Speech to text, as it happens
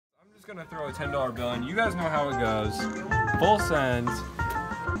gonna throw a $10 bill in. You guys know how it goes. Full send.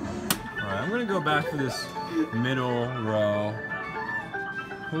 Alright, I'm gonna go back for this middle row.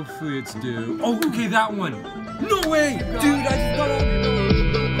 Hopefully it's due. Oh, okay, that one. No way! Dude, I just got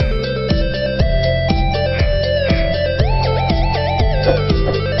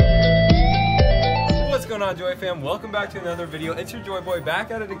 $100. What's going on, Joy fam? Welcome back to another video. It's your Joy Boy back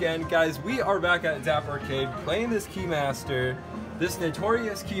at it again. Guys, we are back at Zap Arcade playing this Keymaster. This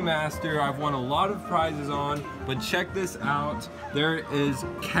notorious Keymaster I've won a lot of prizes on, but check this out. There is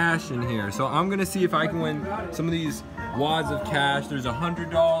cash in here. So I'm gonna see if I can win some of these wads of cash. There's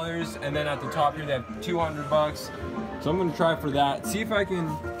 $100, and then at the top here they have 200 bucks. So I'm gonna try for that. See if I can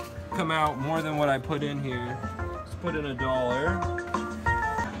come out more than what I put in here. Let's put in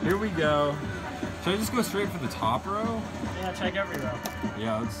 $1. Here we go. Should I just go straight for the top row? Yeah, check every row.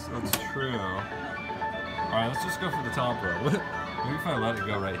 Yeah, that's true. Alright, let's just go for the top row. Maybe if I let it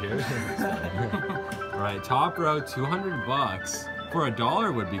go right here. Alright, top row, 200 bucks. For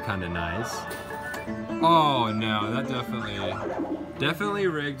 $1 would be kind of nice. Oh no, that definitely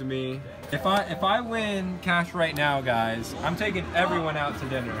rigged me. If I win cash right now, guys, I'm taking everyone out to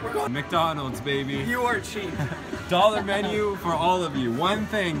dinner. McDonald's, baby. You are cheap. Dollar menu for all of you. One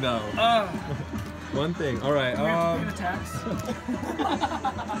thing though. One thing. All right. A tax?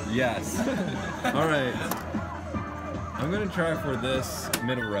 Yes. All right. I'm gonna try for this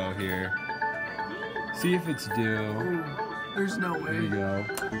middle row here. See if it's due. Ooh, there's no way. There you go.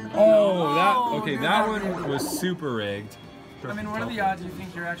 Oh, that one was super rigged. I mean, what are the odds you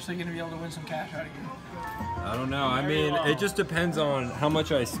think you're actually gonna be able to win some cash out of here? I don't know. I mean, it just depends on how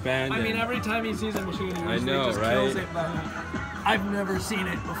much I spend. I mean, every time he sees a machine, he usually just kills it. But I've never seen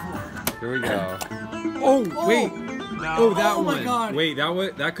it before. Here we go. Oh, wait. No. Oh, that one. My God. Wait,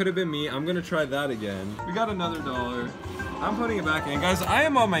 that could have been me. I'm gonna try that again. We got another $1. I'm putting it back in. Guys, I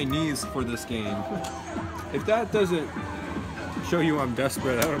am on my knees for this game. If that doesn't show you I'm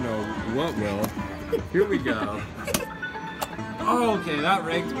desperate, I don't know what will. Here we go. Oh, okay, that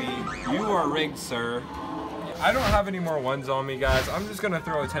rigged me. You are rigged, sir. I don't have any more ones on me, guys. I'm just gonna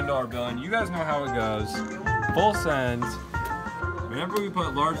throw a $10 bill in. You guys know how it goes. Full send. Whenever we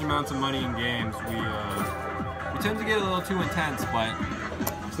put large amounts of money in games, we tend to get a little too intense, but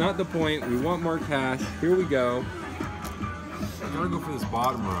it's not the point. We want more cash. Here we go. I'm gonna go for this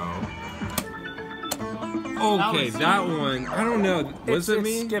bottom row. Okay, that one. I don't know. Was it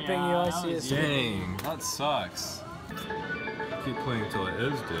me? Skipping you. I see it. Dang, that sucks. Keep playing until it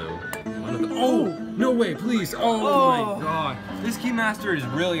is due. Oh, no way, please. Oh my God. This Keymaster is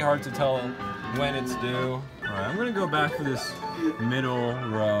really hard to tell when it's due. All right, I'm gonna go back for this middle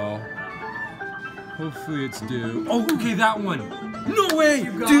row. Hopefully it's due. Oh, okay, that one. No way,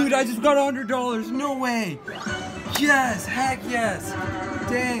 dude, I just got $100. No way. Yes, heck yes.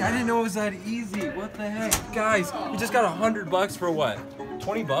 Dang, I didn't know it was that easy. What the heck? Guys, we just got $100 bucks for what?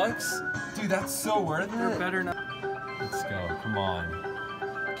 20 bucks? Dude, that's so worth it. Better not. Let's go, come on.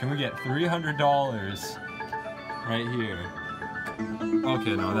 Can we get $300 right here?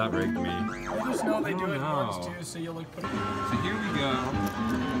 Okay, no, that rigged me. I just know they do it once too, so you'll look pretty. So here we go.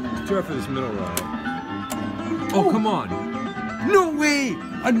 Let's try for this middle row. Oh, come on. No way!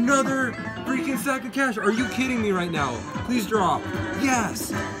 Another freaking sack of cash. Are you kidding me right now? Please drop.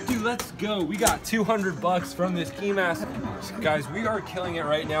 Yes! Dude, let's go. We got 200 bucks from this Keymaster. Guys, we are killing it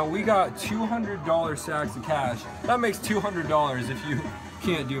right now. We got $200 sacks of cash. That makes $200 if you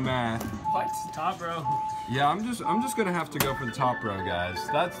can't do math. What? Top row. Yeah, I'm just gonna have to go for the top row, guys.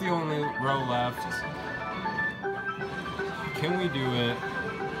 That's the only row left. Can we do it?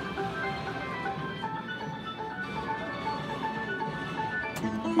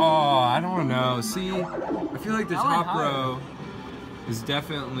 Oh, I don't know. See, I feel like the top row is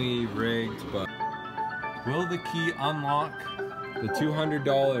definitely rigged, but will the key unlock the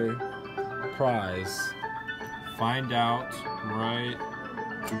 $200 prize? Find out right.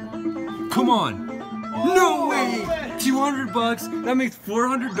 Come on! No way! 200 bucks. That makes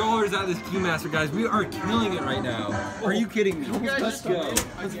 $400 out of this Keymaster, guys. We are killing it right now. Are you kidding me? Let's go.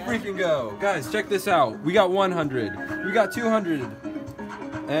 Let's freaking go. Guys, check this out. We got 100. We got 200.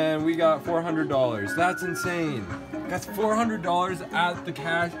 And we got $400. That's insane. That's $400 at the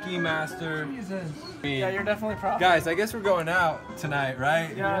cash Keymaster. Jesus. Yeah, you're definitely profitable. Guys, I guess we're going out tonight,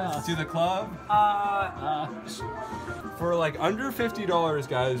 right? Yeah. To the club? For like under $50,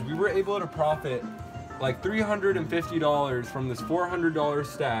 guys, we were able to profit like $350 from this $400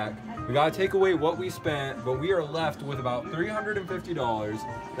 stack. We gotta take away what we spent, but we are left with about $350.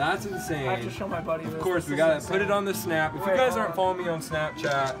 That's insane. I have to show my buddy this. Of course, we gotta put it on the Snap. If you guys aren't following me on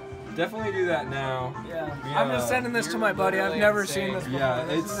Snapchat, definitely do that now. Yeah. I'm just sending this to my buddy. I've never seen this before. Yeah,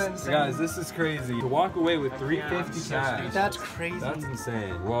 This is insane. guys, this is crazy. To walk away with 350 cash. That's crazy. That's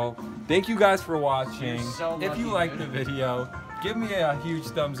insane. Well, thank you guys for watching. If you liked the video, give me a huge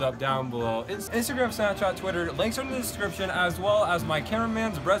thumbs up down below. It's Instagram, Snapchat, Twitter. Links are in the description, as well as my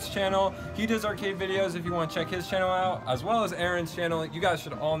cameraman's Brett's channel. He does arcade videos if you want to check his channel out, as well as Aaron's channel. You guys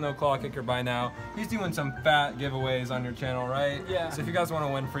should all know Claw Kicker by now. He's doing some fat giveaways on your channel, right? Yeah. So if you guys want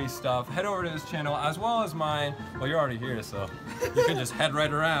to win free stuff, head over to his channel, as well as mine. Well, you're already here, so you can just head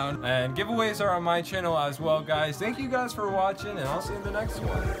right around. And giveaways are on my channel as well, guys. Thank you guys for watching, and I'll see you in the next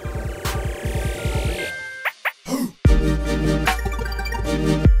one.